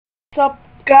What's up,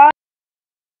 guys?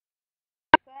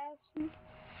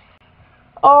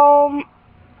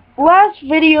 Last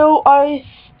video I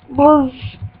was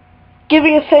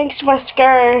giving a thanks to my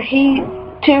Scar.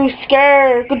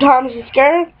 Scar,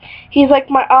 GoodTimesWithScar. He's like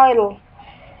my idol.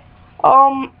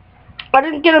 I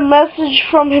didn't get a message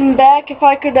from him back if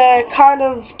I could kind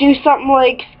of do something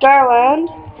like Scarland,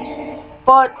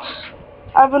 but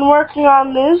I've been working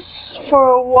on this for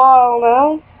a while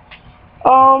now.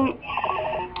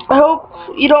 I hope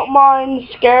you don't mind,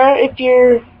 Scar, if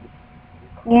you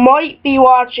might be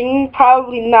watching,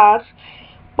 probably not,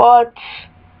 but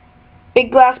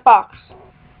big glass box.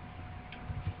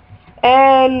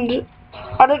 And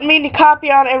I didn't mean to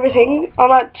copy on everything. I'm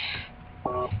not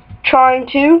trying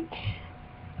to.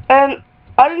 And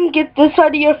I didn't get this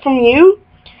idea from you,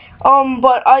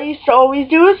 but I used to always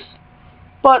do it.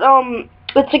 But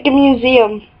it's like a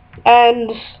museum and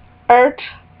art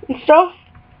and stuff.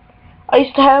 I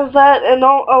used to have that in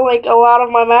like a lot of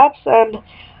my maps, and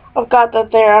I've got that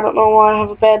there. I don't know why I have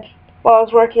a bed. While I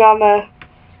was working on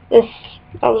this,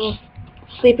 I was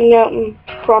just sleeping out in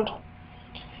front.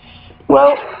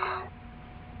 Well,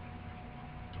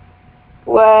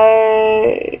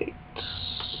 wait.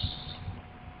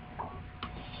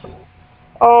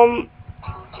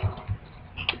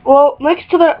 Well, next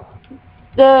to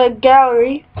the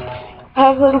gallery, I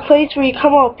have a little place where you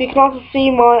come up. You can also see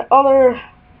my other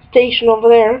station over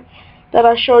there that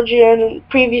I showed you in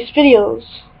previous videos.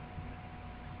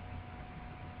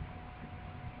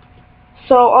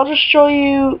 So I'll just show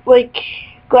you like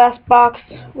glass box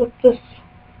with this.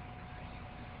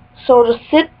 So just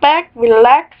sit back,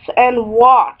 relax, and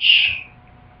watch.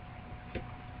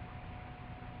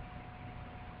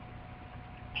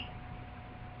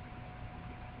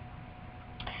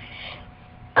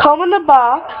 Come in the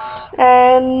box,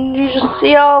 and you just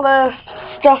see all the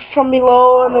stuff from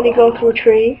below, and then you go through a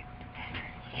tree.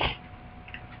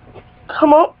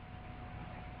 Come up.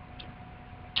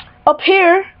 Up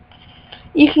here,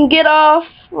 you can get off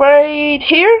right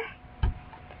here.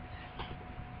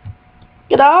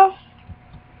 Get off,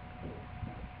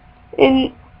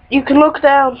 and you can look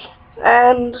down,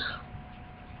 and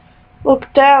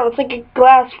look down. It's like a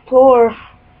glass floor.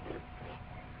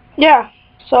 Yeah,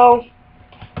 so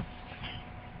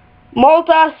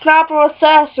multi-sniper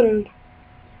assassin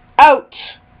out.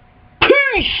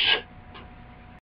 Peace!